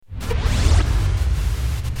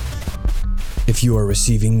If you are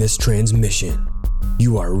receiving this transmission,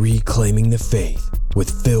 you are reclaiming the faith with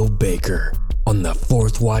Phil Baker on the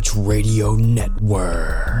Fourth Watch Radio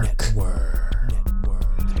Network.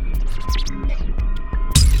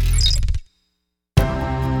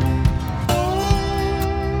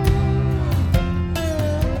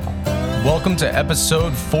 Welcome to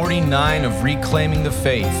episode 49 of Reclaiming the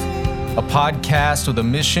Faith, a podcast with a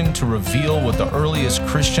mission to reveal what the earliest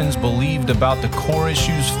Christians believed about the core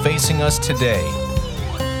issues facing us today.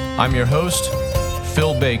 I'm your host,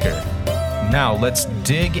 Phil Baker. Now let's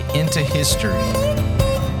dig into history.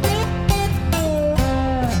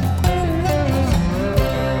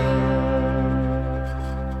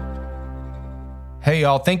 Hey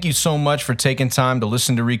y'all, thank you so much for taking time to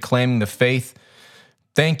listen to Reclaiming the Faith.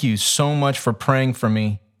 Thank you so much for praying for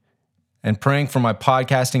me and praying for my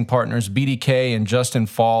podcasting partners, BDK and Justin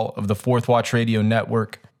Fall of the Fourth Watch Radio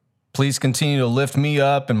Network. Please continue to lift me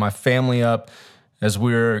up and my family up as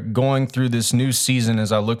we're going through this new season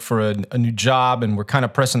as I look for a new job, and we're kind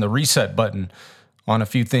of pressing the reset button on a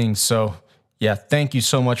few things. So yeah, thank you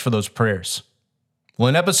so much for those prayers. Well,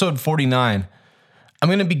 in episode 49, I'm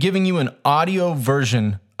going to be giving you an audio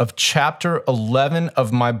version of chapter 11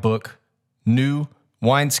 of my book, New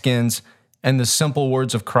Wineskins and the Simple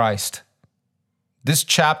Words of Christ. This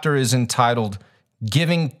chapter is entitled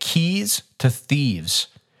Giving Keys to Thieves,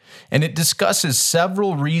 and it discusses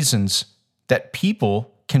several reasons that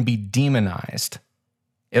people can be demonized.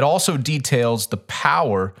 It also details the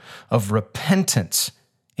power of repentance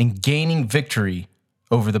in gaining victory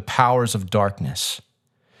over the powers of darkness.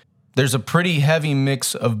 There's a pretty heavy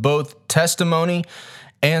mix of both testimony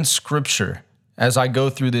and scripture as I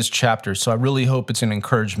go through this chapter, so I really hope it's an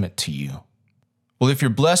encouragement to you. Well, if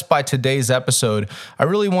you're blessed by today's episode, I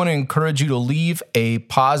really want to encourage you to leave a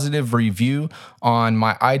positive review on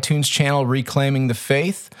my iTunes channel, Reclaiming the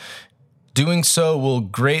Faith. Doing so will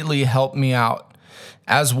greatly help me out,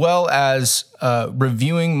 as well as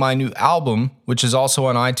reviewing my new album, which is also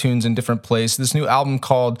on iTunes in different places. This new album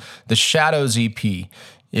called The Shadows EP.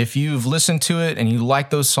 If you've listened to it and you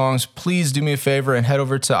like those songs, please do me a favor and head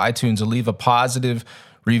over to iTunes and leave a positive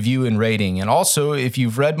review and rating. And also, if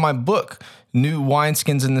you've read my book, New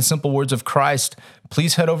Wineskins and the Simple Words of Christ,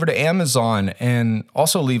 please head over to Amazon and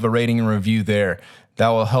also leave a rating and review there. That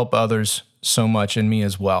will help others so much and me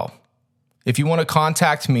as well. If you want to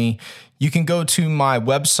contact me, you can go to my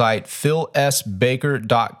website,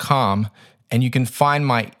 philsbaker.com, and you can find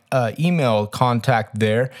my email contact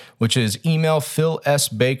there, which is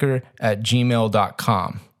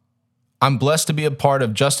emailphilsbaker@gmail.com. I'm blessed to be a part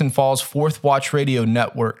of Justin Fall's Fourth Watch Radio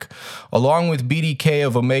Network, along with BDK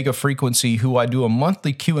of Omega Frequency, who I do a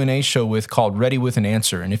monthly Q&A show with called Ready with an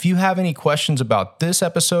Answer. And if you have any questions about this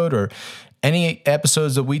episode or any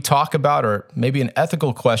episodes that we talk about, or maybe an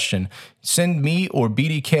ethical question, send me or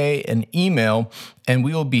BDK an email, and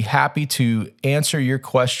we will be happy to answer your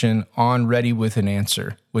question on Ready with an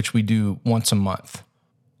Answer, which we do once a month.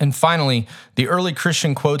 And finally, the early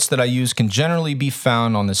Christian quotes that I use can generally be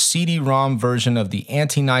found on the CD-ROM version of the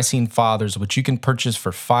Ante-Nicene Fathers, which you can purchase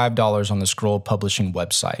for $5 on the Scroll Publishing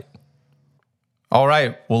website. All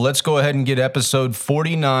right, well, let's go ahead and get episode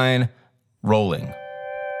 49 rolling.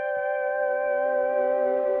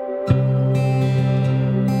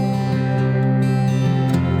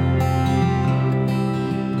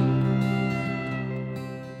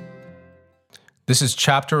 This is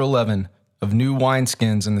chapter 11 of New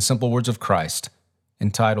Wineskins and the Simple Words of Christ,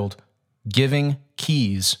 entitled Giving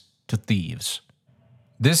Keys to Thieves.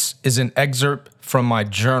 This is an excerpt from my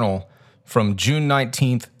journal from June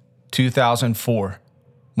 19th, 2004,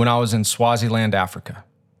 when I was in Swaziland, Africa.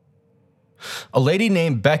 A lady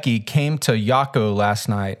named Becky came to Yako last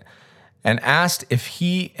night and asked if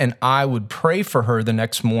he and I would pray for her the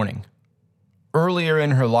next morning. Earlier in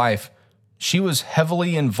her life, she was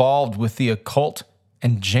heavily involved with the occult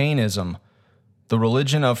and Jainism, the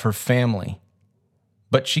religion of her family,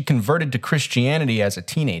 but she converted to Christianity as a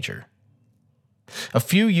teenager. A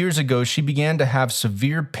few years ago, she began to have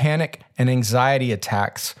severe panic and anxiety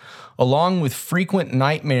attacks, along with frequent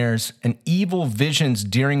nightmares and evil visions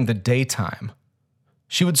during the daytime.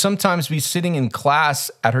 She would sometimes be sitting in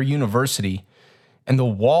class at her university, and the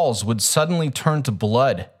walls would suddenly turn to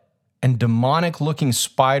blood, and demonic-looking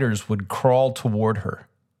spiders would crawl toward her.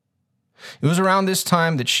 It was around this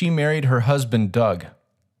time that she married her husband, Doug.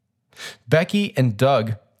 Becky and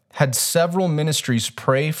Doug had several ministries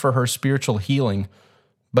pray for her spiritual healing,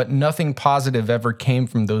 but nothing positive ever came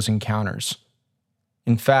from those encounters.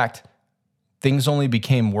 In fact, things only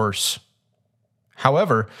became worse.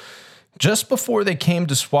 However, just before they came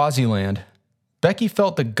to Swaziland, Becky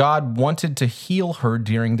felt that God wanted to heal her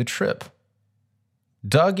during the trip.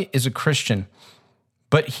 Doug is a Christian,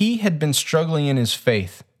 but he had been struggling in his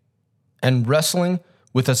faith and wrestling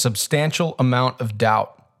with a substantial amount of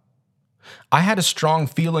doubt. I had a strong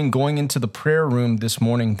feeling going into the prayer room this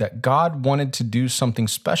morning that God wanted to do something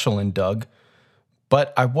special in Doug,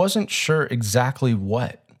 but I wasn't sure exactly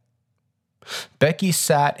what. Becky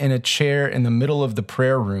sat in a chair in the middle of the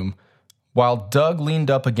prayer room while Doug leaned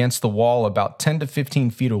up against the wall about 10 to 15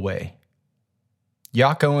 feet away.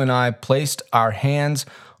 Yaakov and I placed our hands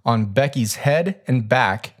on Becky's head and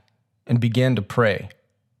back and began to pray.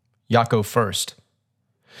 Yaakov first.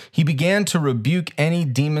 He began to rebuke any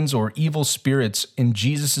demons or evil spirits in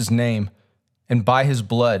Jesus' name and by his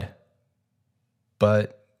blood,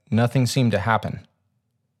 but nothing seemed to happen.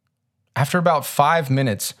 After about 5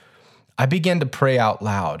 minutes, I began to pray out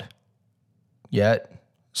loud, yet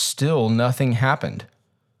still nothing happened.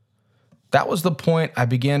 That was the point I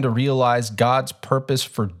began to realize God's purpose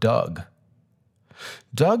for Doug.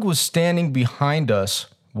 Doug was standing behind us,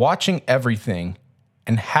 watching everything,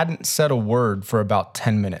 and hadn't said a word for about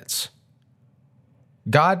 10 minutes.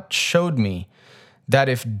 God showed me that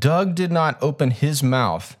if Doug did not open his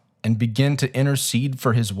mouth and begin to intercede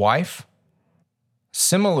for his wife,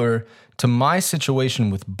 similar to my situation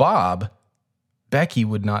with Bob, Becky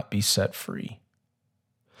would not be set free.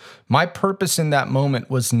 My purpose in that moment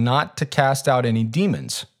was not to cast out any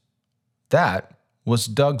demons. That was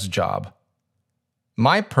Doug's job.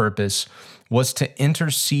 My purpose was to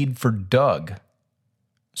intercede for Doug.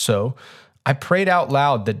 So I prayed out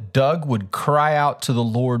loud that Doug would cry out to the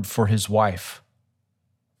Lord for his wife.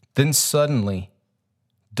 Then suddenly,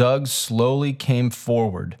 Doug slowly came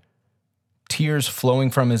forward, tears flowing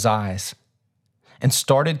from his eyes, and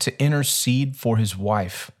started to intercede for his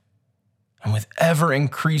wife. And with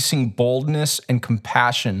ever-increasing boldness and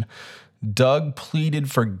compassion, Doug pleaded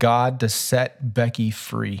for God to set Becky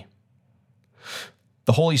free.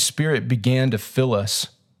 The Holy Spirit began to fill us,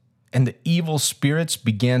 and the evil spirits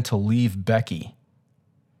began to leave Becky.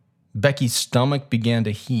 Becky's stomach began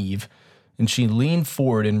to heave, and she leaned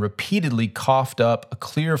forward and repeatedly coughed up a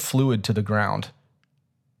clear fluid to the ground.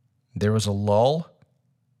 There was a lull,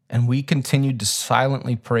 and we continued to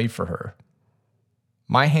silently pray for her.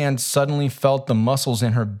 My hand suddenly felt the muscles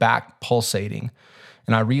in her back pulsating,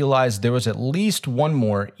 and I realized there was at least one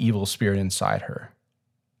more evil spirit inside her.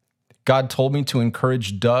 God told me to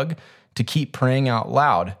encourage Doug to keep praying out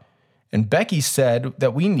loud, and Becky said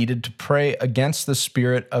that we needed to pray against the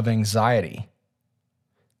spirit of anxiety.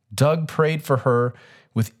 Doug prayed for her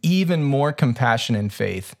with even more compassion and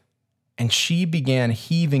faith, and she began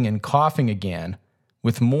heaving and coughing again,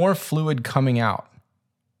 with more fluid coming out.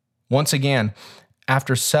 Once again,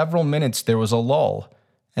 after several minutes, there was a lull,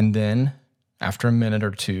 and then, after a minute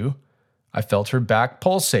or two, I felt her back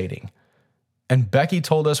pulsating. And Becky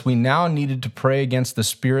told us we now needed to pray against the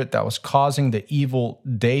spirit that was causing the evil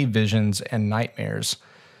day visions and nightmares.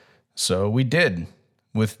 So we did,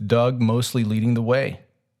 with Doug mostly leading the way.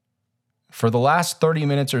 For the last 30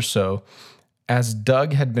 minutes or so, as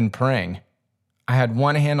Doug had been praying, I had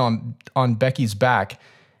one hand on Becky's back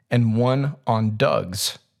and one on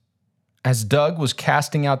Doug's. As Doug was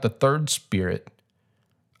casting out the third spirit,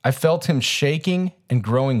 I felt him shaking and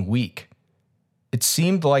growing weak. It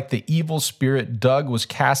seemed like the evil spirit Doug was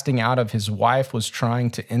casting out of his wife was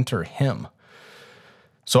trying to enter him.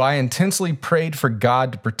 So I intensely prayed for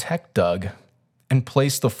God to protect Doug and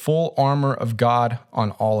place the full armor of God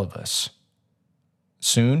on all of us.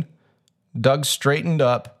 Soon, Doug straightened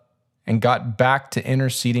up and got back to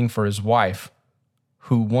interceding for his wife,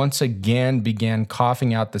 who once again began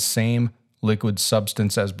coughing out the same liquid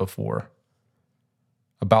substance as before.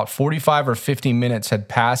 About 45 or 50 minutes had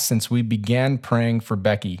passed since we began praying for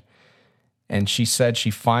Becky, and she said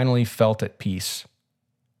she finally felt at peace.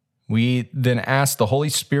 We then asked the Holy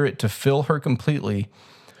Spirit to fill her completely,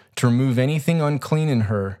 to remove anything unclean in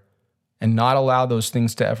her, and not allow those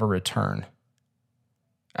things to ever return.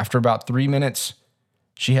 After about 3 minutes,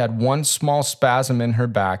 she had one small spasm in her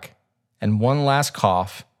back and one last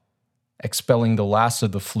cough, expelling the last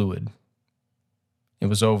of the fluid. It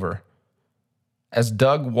was over. As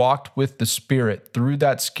Doug walked with the Spirit through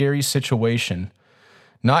that scary situation,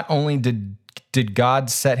 not only did God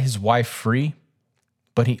set his wife free,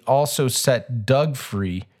 but he also set Doug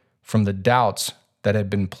free from the doubts that had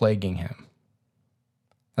been plaguing him.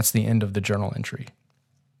 That's the end of the journal entry.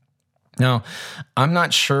 Now, I'm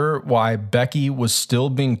not sure why Becky was still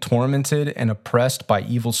being tormented and oppressed by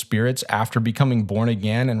evil spirits after becoming born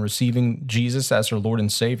again and receiving Jesus as her Lord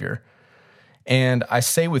and Savior. And I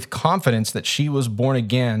say with confidence that she was born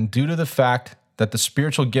again due to the fact that the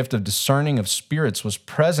spiritual gift of discerning of spirits was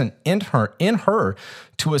present in her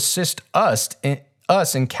to assist us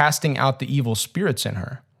us in casting out the evil spirits in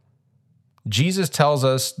her. Jesus tells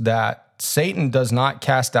us that Satan does not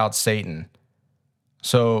cast out Satan.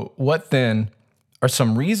 So, what then are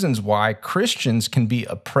some reasons why Christians can be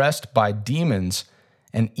oppressed by demons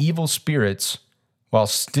and evil spirits while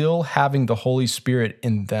still having the Holy Spirit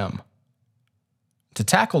in them? To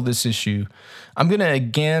tackle this issue, I'm going to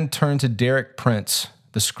again turn to Derek Prince,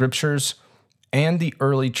 the scriptures, and the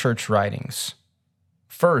early church writings.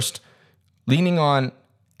 First, leaning on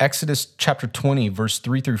Exodus chapter 20, verse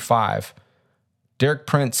 3 through 5, Derek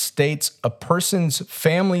Prince states a person's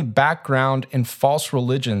family background in false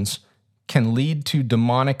religions can lead to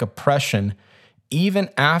demonic oppression even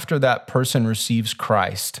after that person receives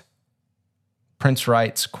Christ. Prince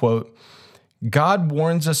writes, quote, God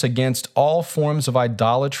warns us against all forms of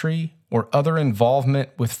idolatry or other involvement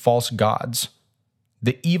with false gods.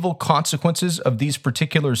 The evil consequences of these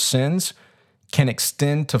particular sins can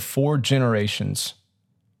extend to 4 generations.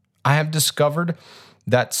 I have discovered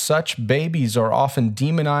that such babies are often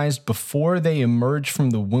demonized before they emerge from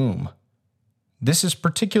the womb. This is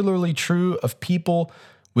particularly true of people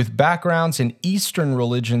with backgrounds in Eastern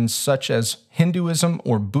religions such as Hinduism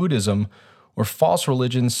or Buddhism, or false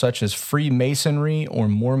religions such as Freemasonry or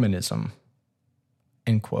Mormonism.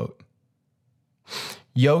 End quote.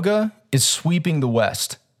 Yoga is sweeping the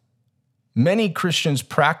West. Many Christians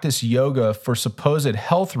practice yoga for supposed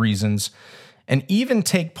health reasons and even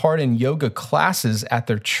take part in yoga classes at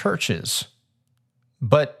their churches.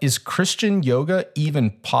 But is Christian yoga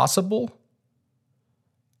even possible?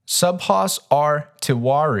 Subhas R.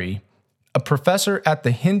 Tiwari, a professor at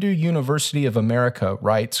the Hindu University of America,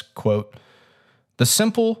 writes, quote, the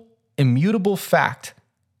simple, immutable fact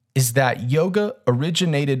is that yoga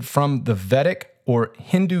originated from the Vedic or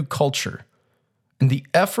Hindu culture, and the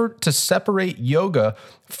effort to separate yoga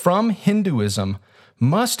from Hinduism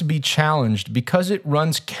must be challenged because it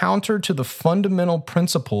runs counter to the fundamental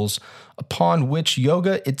principles upon which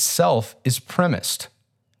yoga itself is premised.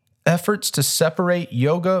 Efforts to separate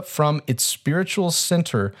yoga from its spiritual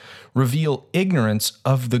center reveal ignorance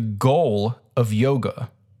of the goal of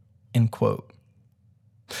yoga. End quote.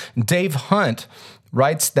 Dave Hunt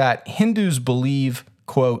writes that Hindus believe,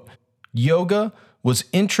 quote, yoga was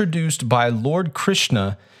introduced by Lord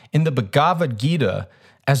Krishna in the Bhagavad Gita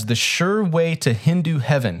as the sure way to Hindu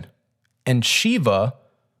heaven, and Shiva,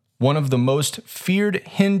 one of the most feared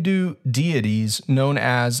Hindu deities known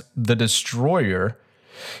as the Destroyer,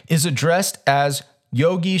 is addressed as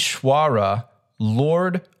Yogeshwara,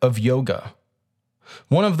 Lord of Yoga.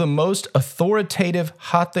 One of the most authoritative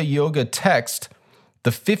Hatha Yoga texts,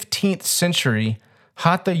 the 15th century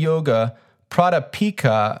Hatha Yoga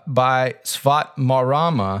Pradipika by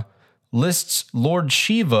Svatmarama, lists Lord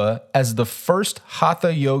Shiva as the first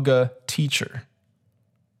Hatha Yoga teacher.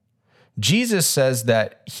 Jesus says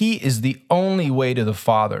that he is the only way to the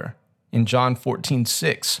Father in John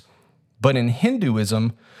 14:6. But in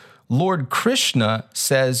Hinduism, Lord Krishna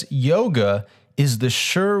says yoga is the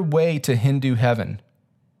sure way to Hindu heaven.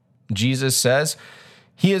 Jesus says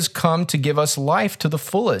he has come to give us life to the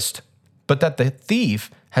fullest, but that the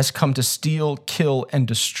thief has come to steal, kill, and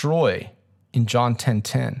destroy in John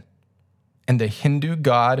 10:10. And the Hindu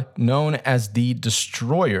god known as the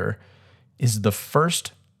Destroyer is the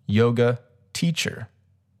first yoga teacher.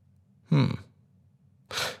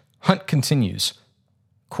 Hunt continues,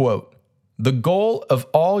 quote, the goal of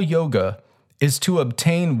all yoga is to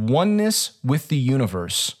obtain oneness with the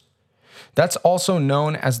universe. That's also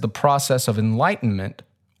known as the process of enlightenment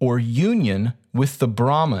or union with the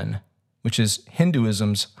Brahman, which is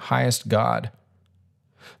Hinduism's highest god.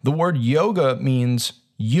 The word yoga means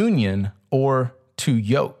union or to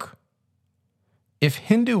yoke. If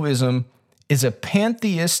Hinduism is a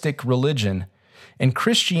pantheistic religion and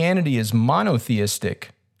Christianity is monotheistic,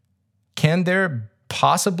 can there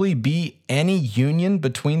possibly be any union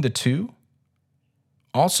between the two?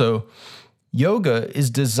 Also, yoga is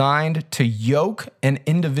designed to yoke an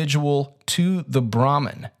individual to the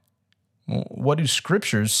Brahman. Well, what do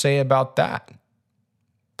scriptures say about that?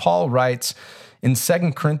 Paul writes in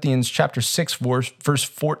 2 Corinthians chapter 6, verse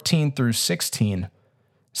 14 through 16,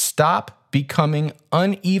 stop becoming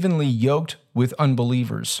unevenly yoked with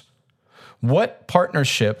unbelievers. What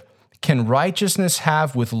partnership can righteousness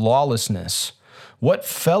have with lawlessness? What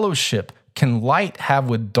fellowship can light have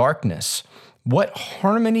with darkness? What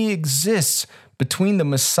harmony exists between the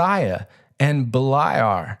Messiah and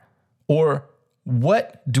Beliar? Or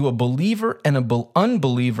what do a believer and an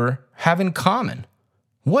unbeliever have in common?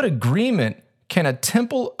 What agreement can a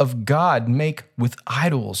temple of God make with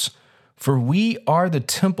idols? For we are the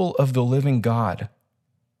temple of the living God.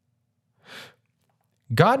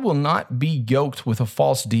 God will not be yoked with a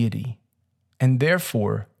false deity, and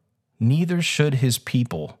therefore, neither should his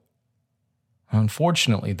people.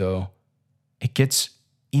 Unfortunately, though, it gets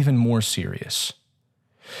even more serious.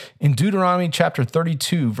 In Deuteronomy chapter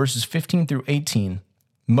 32, verses 15 through 18,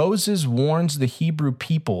 Moses warns the Hebrew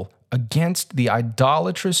people against the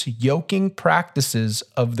idolatrous yoking practices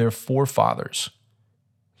of their forefathers.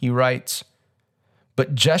 He writes,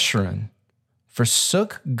 "But Jeshurun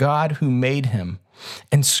forsook God who made him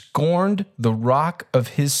and scorned the rock of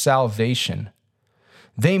his salvation.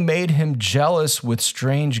 They made him jealous with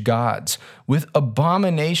strange gods. With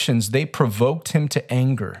abominations they provoked him to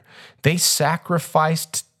anger. They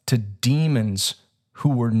sacrificed to demons who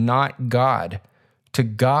were not God, to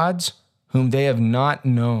gods whom they have not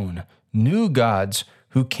known, new gods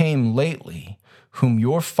who came lately, whom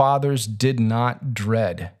your fathers did not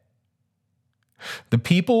dread." The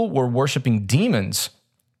people were worshiping demons,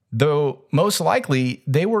 though most likely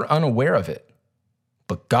they were unaware of it.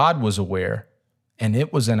 But God was aware, and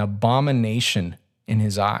it was an abomination in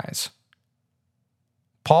his eyes.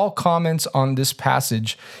 Paul comments on this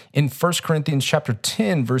passage in 1 Corinthians chapter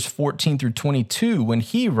 10, verse 14 through 22, when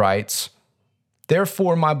he writes,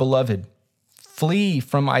 "Therefore, my beloved, flee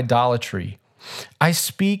from idolatry. I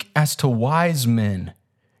speak as to wise men.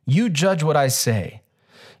 You judge what I say.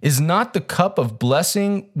 Is not the cup of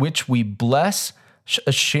blessing which we bless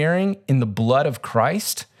a sharing in the blood of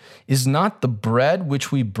Christ? Is not the bread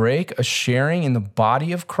which we break a sharing in the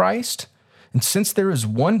body of Christ? And since there is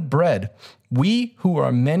one bread, we who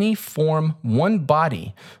are many form one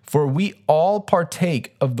body, for we all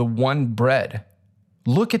partake of the one bread.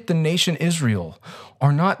 Look at the nation Israel.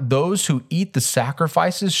 Are not those who eat the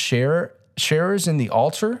sacrifices sharers in the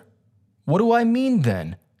altar? What do I mean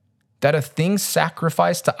then? That a thing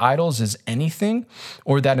sacrificed to idols is anything,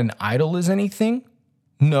 or that an idol is anything?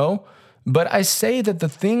 No, but I say that the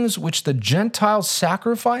things which the Gentiles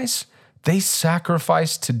sacrifice, they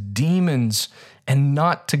sacrifice to demons and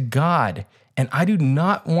not to God. And I do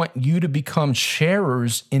not want you to become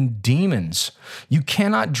sharers in demons. You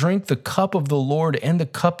cannot drink the cup of the Lord and the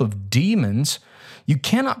cup of demons. You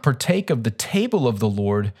cannot partake of the table of the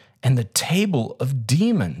Lord and the table of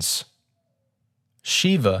demons."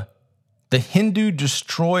 Shiva, the Hindu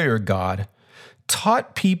destroyer god,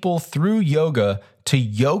 taught people through yoga to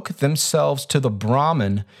yoke themselves to the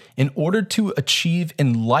Brahman in order to achieve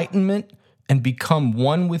enlightenment and become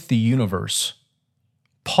one with the universe.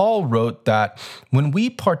 Paul wrote that when we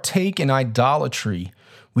partake in idolatry,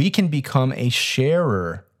 we can become a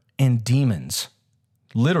sharer in demons.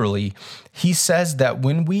 Literally, he says that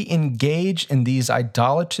when we engage in these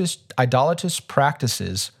idolatrous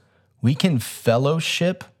practices, we can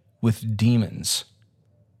fellowship with demons.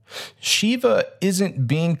 Shiva isn't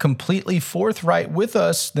being completely forthright with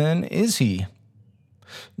us, then, is he?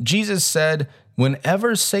 Jesus said,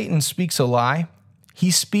 whenever Satan speaks a lie,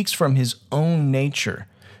 he speaks from his own nature,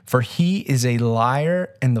 for he is a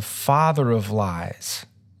liar and the father of lies.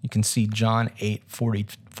 You can see John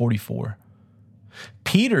 8:44.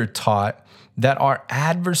 Peter taught that our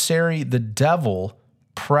adversary, the devil,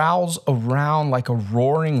 prowls around like a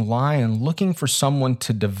roaring lion looking for someone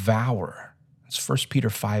to devour. It's 1 Peter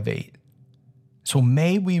 5:8. So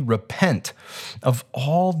may we repent of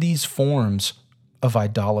all these forms of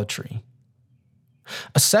idolatry.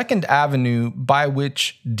 A second avenue by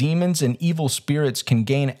which demons and evil spirits can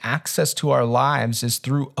gain access to our lives is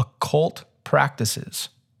through occult practices.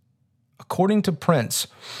 According to Prince,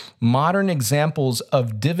 modern examples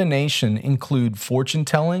of divination include fortune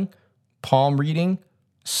telling, palm reading,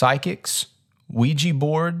 psychics, Ouija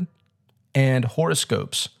board, and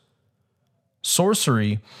horoscopes.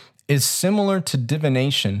 Sorcery is similar to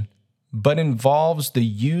divination, but involves the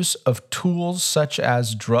use of tools such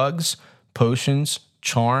as drugs, potions,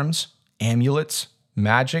 charms, amulets,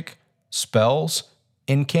 magic, spells,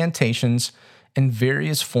 incantations, and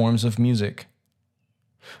various forms of music.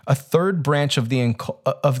 A third branch of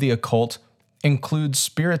the occult includes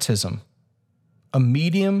spiritism. A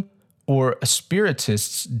medium or a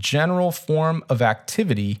spiritist's general form of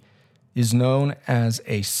activity is known as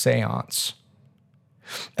a seance.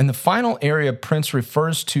 And the final area Prince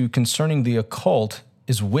refers to concerning the occult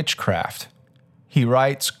is witchcraft. He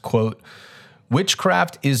writes, quote,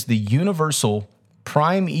 "Witchcraft is the universal,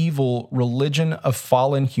 primeval religion of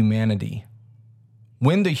fallen humanity.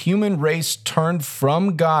 When the human race turned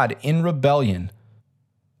from God in rebellion,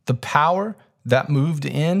 the power that moved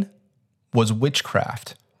in was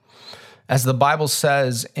witchcraft. As the Bible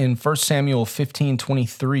says in 1 Samuel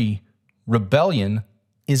 15:23, rebellion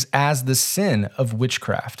is as the sin of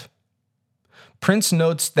witchcraft. Prince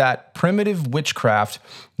notes that primitive witchcraft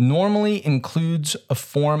normally includes a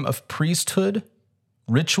form of priesthood,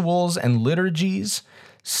 rituals and liturgies,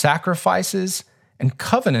 sacrifices, and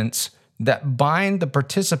covenants that bind the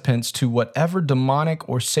participants to whatever demonic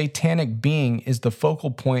or satanic being is the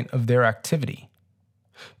focal point of their activity.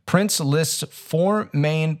 Prince lists 4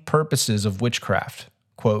 main purposes of witchcraft.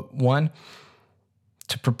 Quote, 1,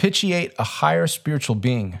 to propitiate a higher spiritual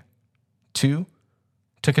being. 2,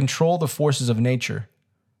 to control the forces of nature.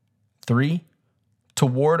 3, to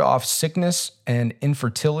ward off sickness and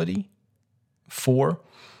infertility. 4,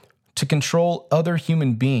 to control other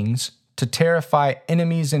human beings, to terrify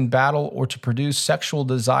enemies in battle, or to produce sexual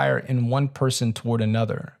desire in one person toward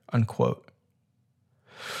another, unquote.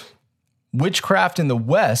 Witchcraft in the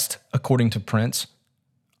West, according to Prince,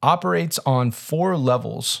 operates on 4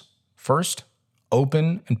 levels. First,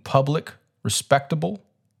 open and public, respectable.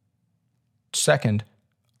 Second,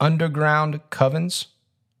 underground covens.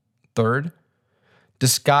 Third,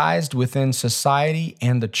 disguised within society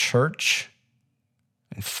and the church.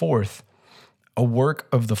 And fourth, a work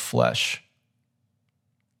of the flesh.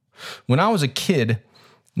 When I was a kid,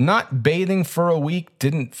 not bathing for a week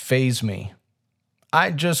didn't faze me.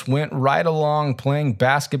 I just went right along playing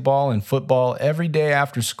basketball and football every day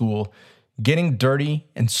after school, getting dirty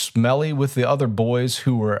and smelly with the other boys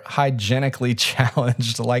who were hygienically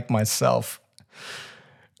challenged like myself.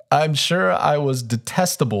 I'm sure I was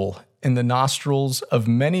detestable in the nostrils of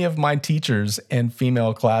many of my teachers and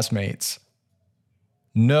female classmates.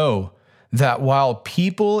 Know that while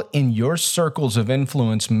people in your circles of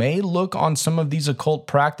influence may look on some of these occult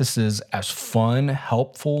practices as fun,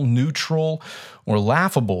 helpful, neutral, or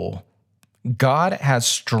laughable, God has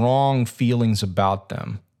strong feelings about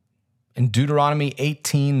them. In Deuteronomy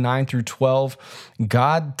 18, 9 through 12,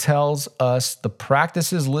 God tells us the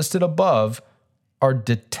practices listed above are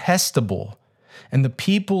detestable, and the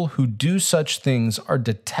people who do such things are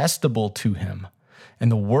detestable to him.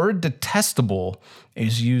 And the word detestable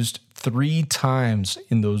is used 3 times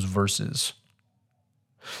in those verses.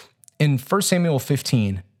 In 1 Samuel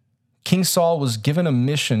 15, King Saul was given a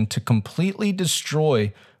mission to completely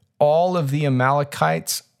destroy all of the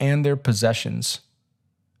Amalekites and their possessions.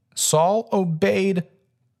 Saul obeyed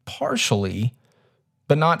partially,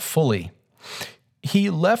 but not fully. He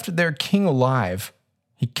left their king alive.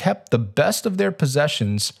 He kept the best of their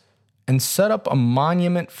possessions and set up a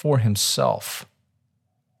monument for himself.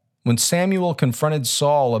 When Samuel confronted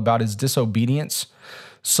Saul about his disobedience,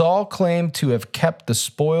 Saul claimed to have kept the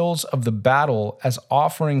spoils of the battle as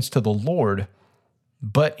offerings to the Lord,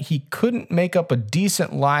 but he couldn't make up a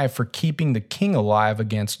decent lie for keeping the king alive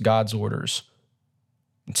against God's orders.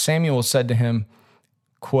 And Samuel said to him,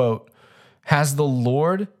 quote, "Has the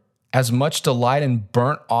Lord as much delight in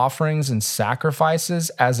burnt offerings and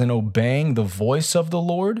sacrifices as in obeying the voice of the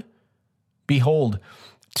Lord? Behold,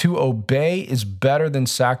 to obey is better than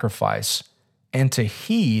sacrifice, and to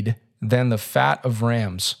heed than the fat of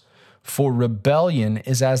rams. For rebellion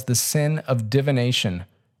is as the sin of divination,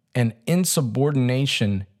 and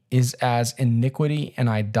insubordination is as iniquity and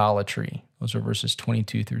idolatry." Those are verses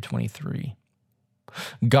 22 through 23.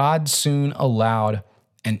 God soon allowed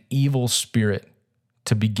an evil spirit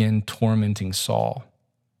to begin tormenting Saul.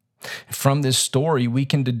 From this story, we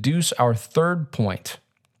can deduce our third point.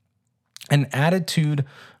 An attitude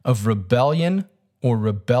of rebellion or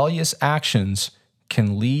rebellious actions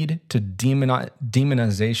can lead to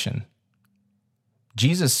demonization.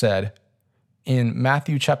 Jesus said in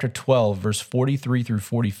Matthew chapter 12, verse 43 through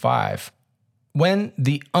 45, "When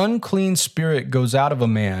the unclean spirit goes out of a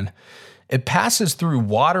man, it passes through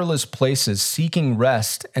waterless places seeking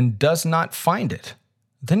rest and does not find it.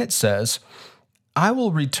 Then it says, 'I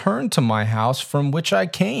will return to my house from which I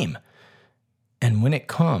came.' And when it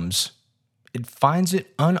comes, it finds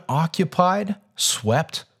it unoccupied,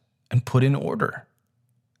 swept, and put in order.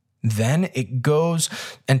 Then it goes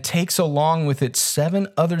and takes along with it 7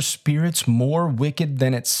 other spirits more wicked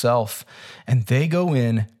than itself, and they go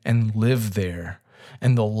in and live there.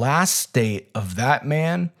 And the last state of that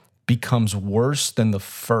man becomes worse than the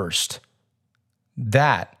first.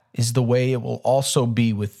 That is the way it will also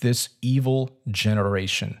be with this evil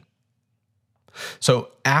generation." So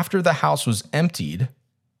after the house was emptied,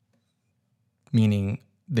 meaning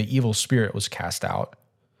the evil spirit was cast out,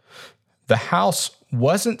 the house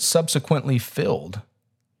wasn't subsequently filled.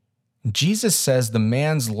 Jesus says the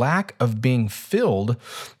man's lack of being filled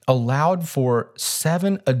allowed for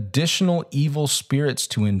 7 additional evil spirits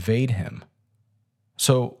to invade him.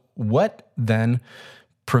 So what then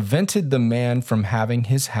prevented the man from having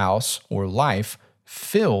his house or life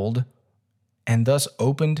filled and thus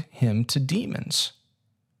opened him to demons?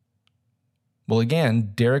 Well,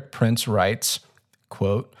 again, Derek Prince writes,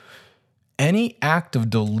 quote, "Any act of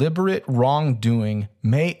deliberate wrongdoing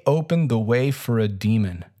may open the way for a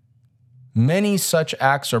demon. Many such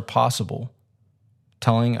acts are possible.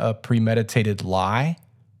 Telling a premeditated lie,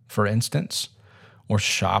 for instance, or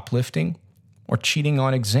shoplifting, or cheating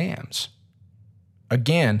on exams.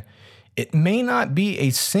 Again, it may not be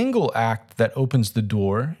a single act that opens the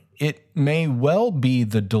door. It may well be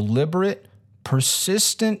the deliberate,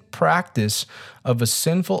 persistent practice of a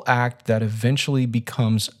sinful act that eventually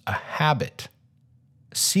becomes a habit.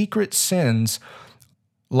 Secret sins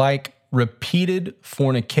like repeated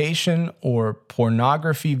fornication or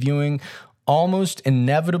pornography viewing almost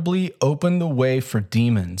inevitably open the way for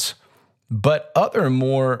demons. But other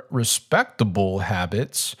more respectable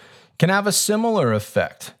habits can have a similar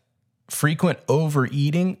effect. Frequent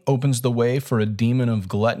overeating opens the way for a demon of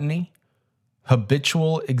gluttony.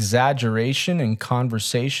 Habitual exaggeration in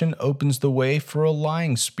conversation opens the way for a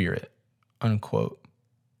lying spirit," unquote.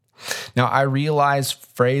 Now, I realize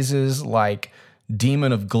phrases like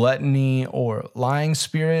demon of gluttony or lying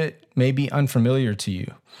spirit may be unfamiliar to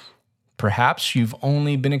you. Perhaps you've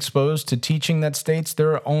only been exposed to teaching that states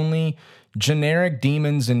there are only generic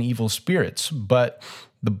demons and evil spirits, but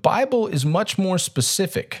the Bible is much more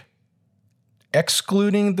specific.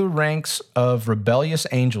 Excluding the ranks of rebellious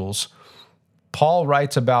angels, Paul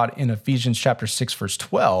writes about in Ephesians chapter 6, verse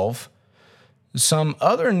 12, some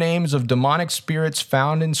other names of demonic spirits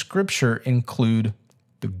found in Scripture include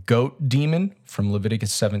the goat demon from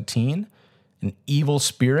Leviticus 17, an evil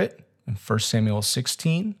spirit in 1 Samuel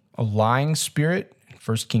 16, a lying spirit in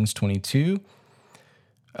 1 Kings 22,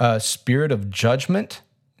 a spirit of judgment,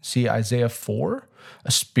 see Isaiah 4,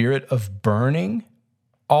 a spirit of burning,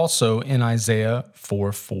 also in Isaiah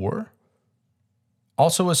 4:4.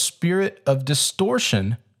 Also a spirit of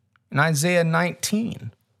distortion in Isaiah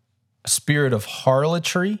 19, a spirit of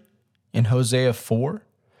harlotry in Hosea 4,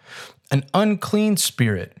 an unclean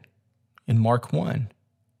spirit in Mark 1,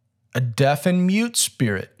 a deaf and mute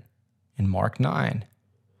spirit in Mark 9,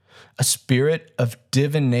 a spirit of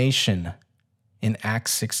divination in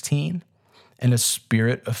Acts 16, and a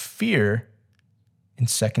spirit of fear in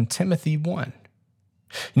 2 Timothy 1.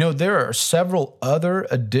 There are several other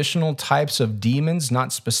additional types of demons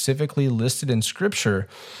not specifically listed in Scripture,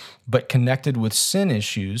 but connected with sin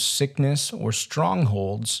issues, sickness, or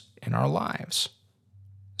strongholds in our lives.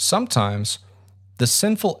 Sometimes, the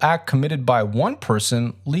sinful act committed by one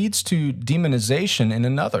person leads to demonization in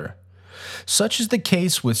another. Such is the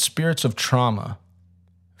case with spirits of trauma.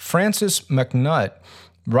 Francis McNutt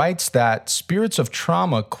writes that spirits of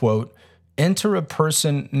trauma, quote, "enter a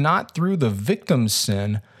person not through the victim's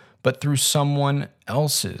sin, but through someone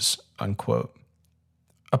else's," unquote.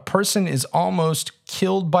 A person is almost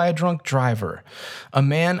killed by a drunk driver. A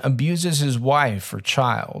man abuses his wife or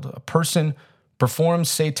child. A person performs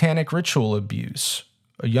satanic ritual abuse.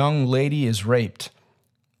 A young lady is raped.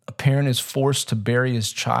 A parent is forced to bury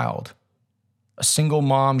his child. A single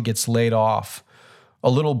mom gets laid off. A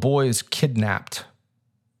little boy is kidnapped.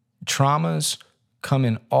 Traumas come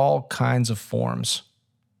in all kinds of forms.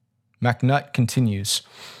 McNutt continues,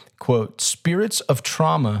 quote, "Spirits of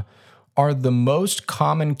trauma are the most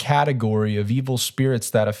common category of evil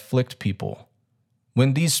spirits that afflict people.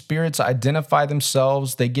 When these spirits identify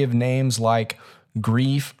themselves, they give names like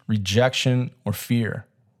grief, rejection, or fear.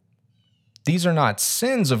 These are not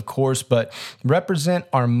sins, of course, but represent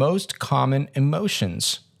our most common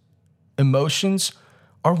emotions. Emotions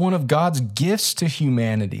are one of God's gifts to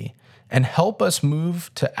humanity and help us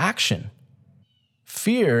move to action.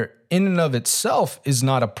 Fear in and of itself is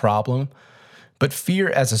not a problem, but fear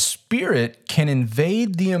as a spirit can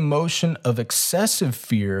invade the emotion of excessive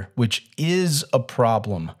fear, which is a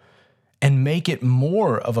problem, and make it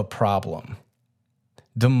more of a problem.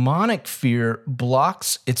 Demonic fear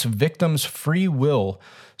blocks its victim's free will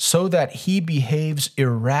so that he behaves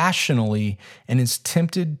irrationally and is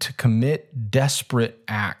tempted to commit desperate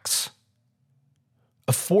acts.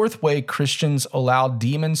 A fourth way Christians allow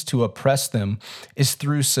demons to oppress them is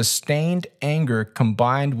through sustained anger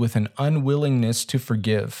combined with an unwillingness to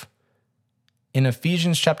forgive. In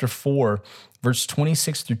Ephesians chapter 4, verse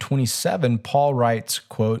 26 through 27, Paul writes,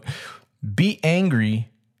 quote, "Be angry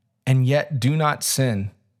and yet do not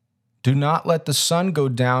sin. Do not let the sun go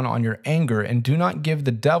down on your anger, and do not give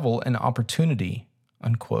the devil an opportunity,"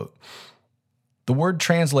 unquote. The word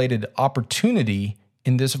translated opportunity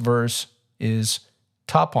in this verse is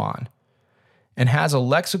topon, and has a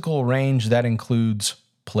lexical range that includes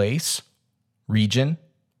place, region,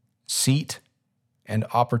 seat, and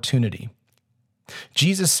opportunity.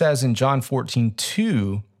 Jesus says in John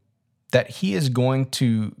 14:2 that he is going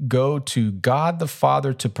to go to God the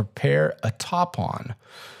Father to prepare a topon,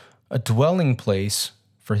 a dwelling place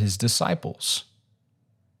for his disciples.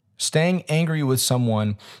 Staying angry with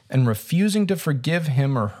someone and refusing to forgive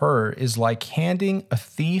him or her is like handing a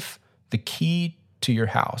thief the key to your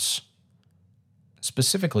house.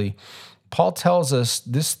 Specifically, Paul tells us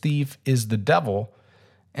this thief is the devil,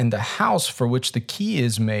 and the house for which the key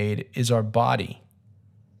is made is our body.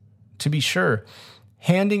 To be sure,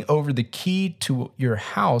 handing over the key to your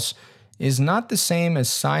house is not the same as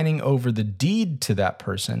signing over the deed to that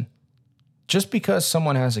person. Just because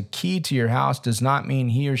someone has a key to your house does not mean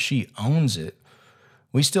he or she owns it.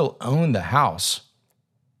 We still own the house.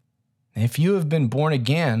 If you have been born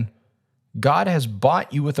again, God has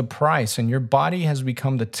bought you with a price, and your body has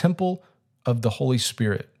become the temple of the Holy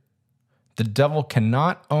Spirit. The devil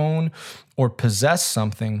cannot own or possess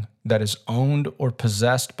something that is owned or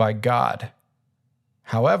possessed by God.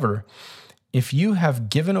 However, if you have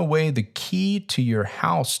given away the key to your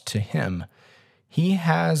house to him, he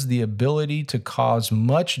has the ability to cause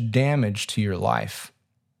much damage to your life.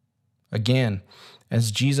 Again,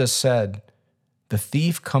 as Jesus said, the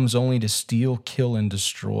thief comes only to steal, kill, and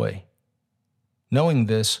destroy. Knowing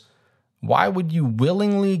this, why would you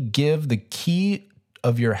willingly give the key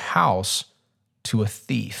of your house to a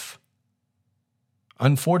thief?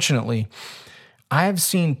 Unfortunately, I have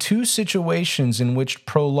seen two situations in which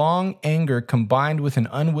prolonged anger combined with an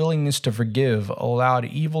unwillingness to forgive allowed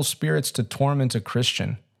evil spirits to torment a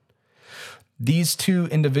Christian. These two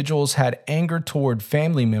individuals had anger toward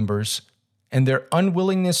family members, and their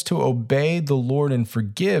unwillingness to obey the Lord and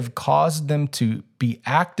forgive caused them to be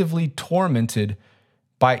actively tormented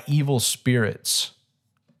by evil spirits.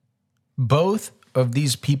 Both of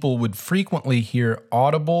these people would frequently hear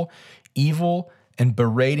audible, evil, and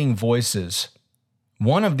berating voices.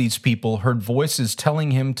 One of these people heard voices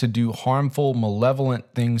telling him to do harmful,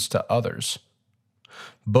 malevolent things to others.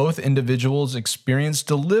 Both individuals experienced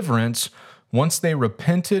deliverance once they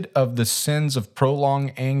repented of the sins of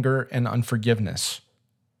prolonged anger and unforgiveness.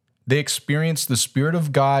 They experienced the Spirit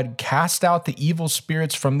of God cast out the evil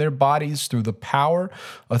spirits from their bodies through the power,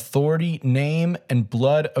 authority, name, and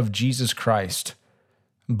blood of Jesus Christ.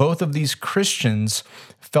 Both of these Christians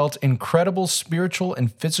felt incredible spiritual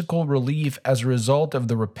and physical relief as a result of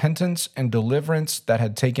the repentance and deliverance that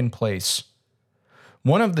had taken place.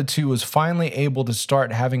 One of the two was finally able to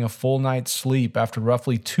start having a full night's sleep after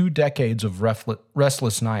roughly 2 decades of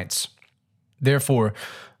restless nights. Therefore,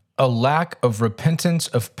 a lack of repentance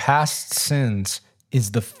of past sins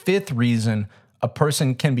is the 5th reason a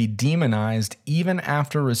person can be demonized even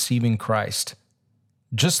after receiving Christ.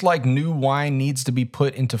 Just like new wine needs to be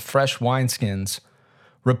put into fresh wineskins,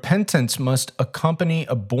 repentance must accompany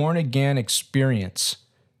a born-again experience.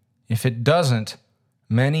 If it doesn't,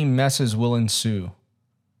 many messes will ensue.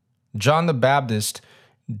 John the Baptist,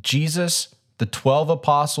 Jesus, the 12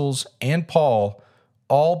 apostles, and Paul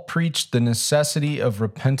all preached the necessity of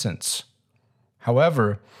repentance.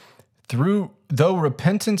 However, though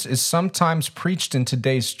repentance is sometimes preached in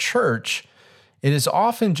today's church, it is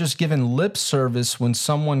often just given lip service when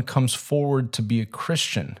someone comes forward to be a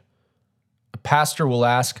Christian. A pastor will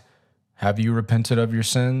ask, "Have you repented of your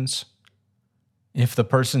sins?" If the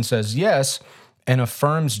person says yes and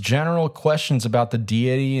affirms general questions about the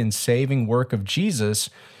deity and saving work of Jesus,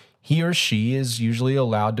 he or she is usually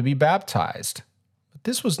allowed to be baptized. But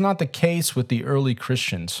this was not the case with the early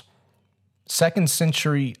Christians. 2nd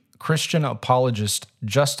century Christian apologist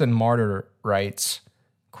Justin Martyr writes,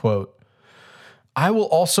 quote, "I will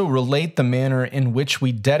also relate the manner in which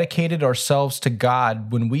we dedicated ourselves to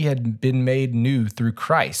God when we had been made new through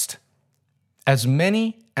Christ. As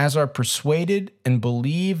many as are persuaded and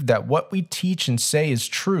believe that what we teach and say is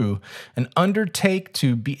true and undertake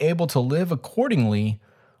to be able to live accordingly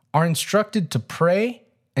are instructed to pray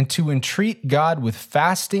and to entreat God with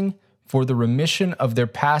fasting for the remission of their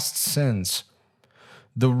past sins.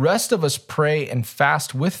 The rest of us pray and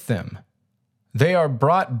fast with them. They are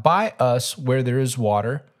brought by us where there is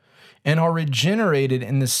water, and are regenerated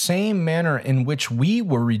in the same manner in which we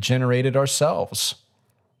were regenerated ourselves.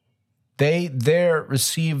 They there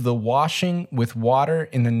receive the washing with water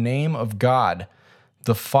in the name of God,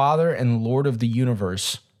 the Father and Lord of the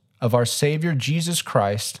universe, of our Savior Jesus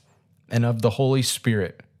Christ, and of the Holy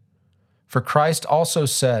Spirit. For Christ also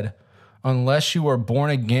said, 'Unless you are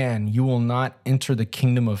born again, you will not enter the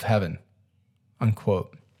kingdom of heaven.'"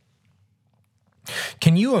 Unquote.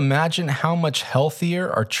 Can you imagine how much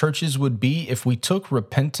healthier our churches would be if we took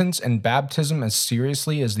repentance and baptism as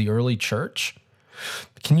seriously as the early church?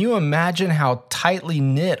 Can you imagine how tightly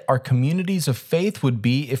knit our communities of faith would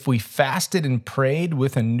be if we fasted and prayed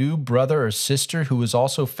with a new brother or sister who was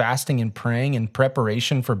also fasting and praying in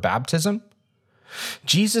preparation for baptism?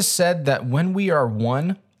 Jesus said that when we are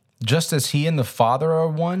one, just as he and the Father are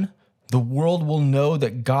one, the world will know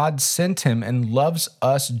that God sent him and loves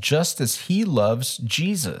us just as he loves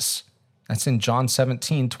Jesus. That's in John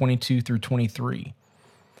 17, 22 through 23.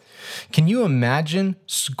 Can you imagine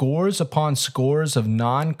scores upon scores of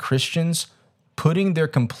non-Christians putting their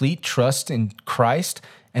complete trust in Christ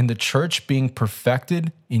and the church being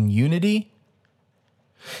perfected in unity?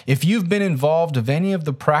 If you've been involved of any of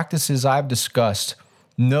the practices I've discussed,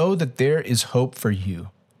 know that there is hope for you.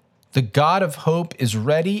 The God of hope is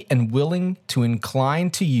ready and willing to incline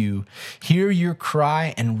to you, hear your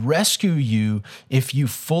cry, and rescue you if you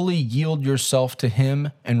fully yield yourself to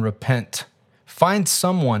him and repent. Find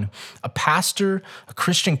someone, a pastor, a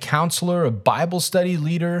Christian counselor, a Bible study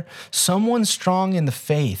leader, someone strong in the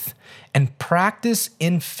faith, and practice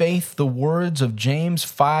in faith the words of James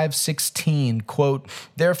 5:16, quote,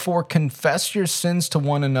 "Therefore confess your sins to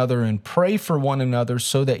one another and pray for one another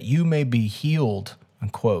so that you may be healed,"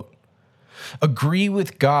 unquote. Agree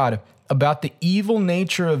with God about the evil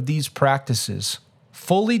nature of these practices.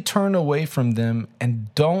 Fully turn away from them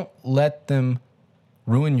and don't let them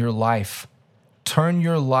ruin your life. Turn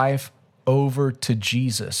your life over to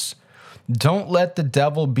Jesus. Don't let the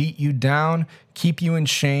devil beat you down, keep you in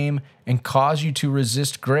shame, and cause you to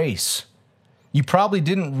resist grace. You probably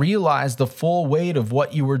didn't realize the full weight of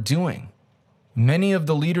what you were doing. Many of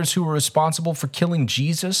the leaders who were responsible for killing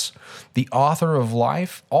Jesus, the author of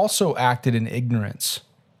life, also acted in ignorance.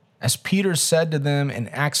 As Peter said to them in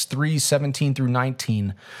Acts 3:17 through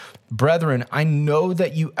 19, "Brethren, I know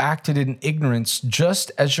that you acted in ignorance just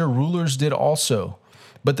as your rulers did also.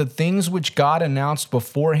 But the things which God announced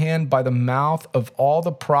beforehand by the mouth of all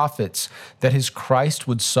the prophets that his Christ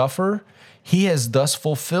would suffer, he has thus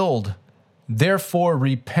fulfilled. Therefore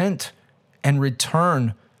repent and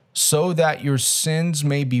return, so that your sins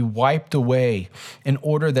may be wiped away, in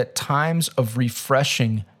order that times of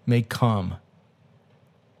refreshing may come."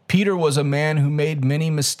 Peter was a man who made many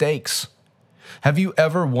mistakes. Have you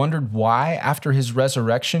ever wondered why, after his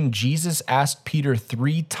resurrection, Jesus asked Peter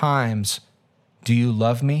 3 times, "Do you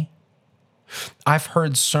love me?" I've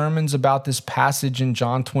heard sermons about this passage in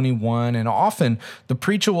John 21, and often the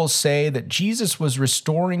preacher will say that Jesus was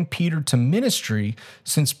restoring Peter to ministry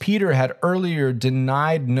since Peter had earlier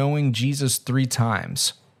denied knowing Jesus 3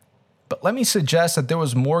 times. But let me suggest that there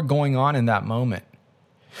was more going on in that moment.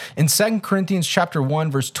 In 2 Corinthians chapter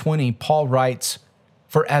 1, verse 20, Paul writes,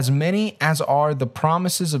 "For as many as are the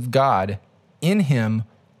promises of God, in him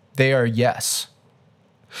they are yes."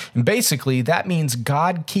 And basically, that means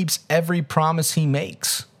God keeps every promise he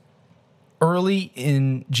makes. Early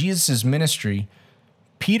in Jesus' ministry,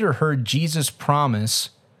 Peter heard Jesus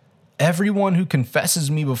promise, "Everyone who confesses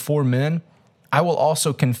me before men, I will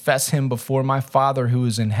also confess him before my Father who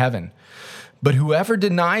is in heaven. But whoever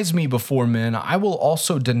denies me before men, I will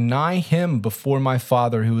also deny him before my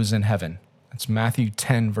Father who is in heaven." That's Matthew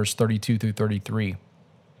 10, verse 32 through 33.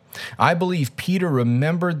 I believe Peter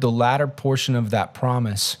remembered the latter portion of that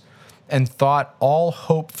promise and thought all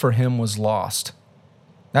hope for him was lost.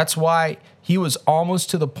 That's why he was almost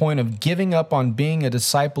to the point of giving up on being a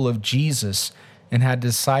disciple of Jesus and had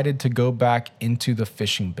decided to go back into the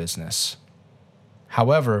fishing business.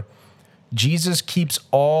 However, Jesus keeps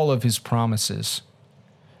all of his promises.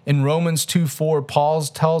 In Romans 2:4, Paul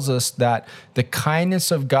tells us that the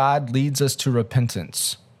kindness of God leads us to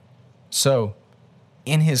repentance. So,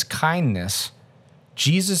 in his kindness,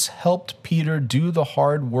 Jesus helped Peter do the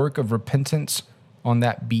hard work of repentance on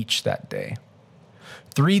that beach that day.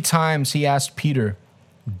 3 times he asked Peter,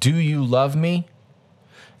 "Do you love me?"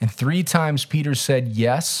 And 3 times Peter said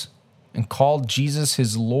yes and called Jesus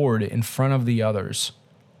his Lord in front of the others.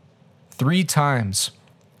 3 times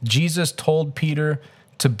Jesus told Peter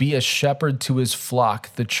to be a shepherd to his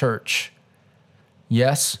flock, the church.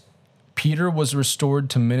 Yes, Peter was restored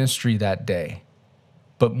to ministry that day.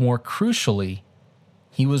 But more crucially,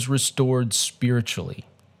 he was restored spiritually.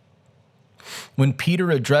 When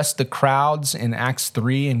Peter addressed the crowds in Acts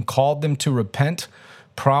 3 and called them to repent,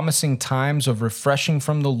 promising times of refreshing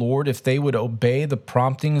from the Lord if they would obey the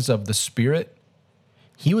promptings of the Spirit,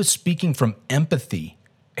 he was speaking from empathy,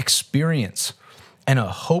 experience, and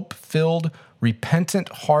a hope-filled, repentant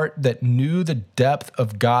heart that knew the depth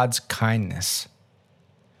of God's kindness.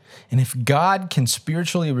 And if God can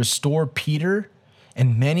spiritually restore Peter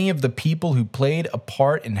and many of the people who played a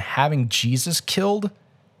part in having Jesus killed,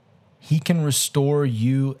 he can restore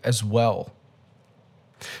you as well.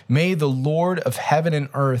 May the Lord of heaven and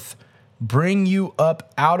earth bring you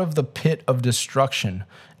up out of the pit of destruction,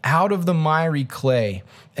 out of the miry clay,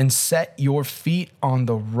 and set your feet on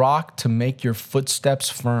the rock to make your footsteps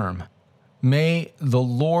firm. May the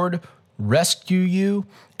Lord rescue you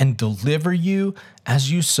and deliver you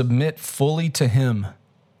as you submit fully to him.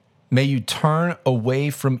 May you turn away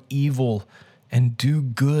from evil and do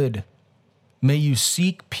good. May you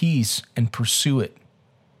seek peace and pursue it.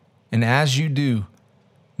 And as you do,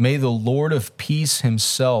 may the Lord of peace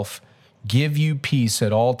himself give you peace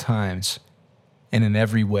at all times and in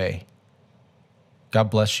every way. God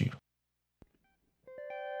bless you.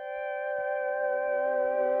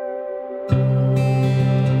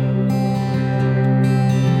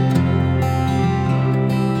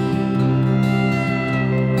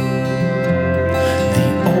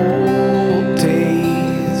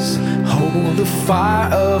 The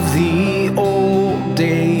fire of the old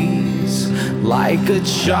days, like a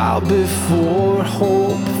child before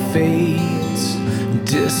hope fades,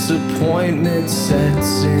 disappointment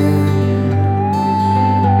sets in.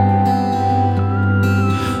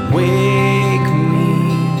 Wake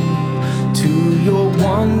me to your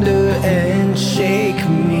wonder and shake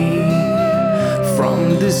me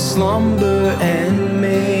from this slumber and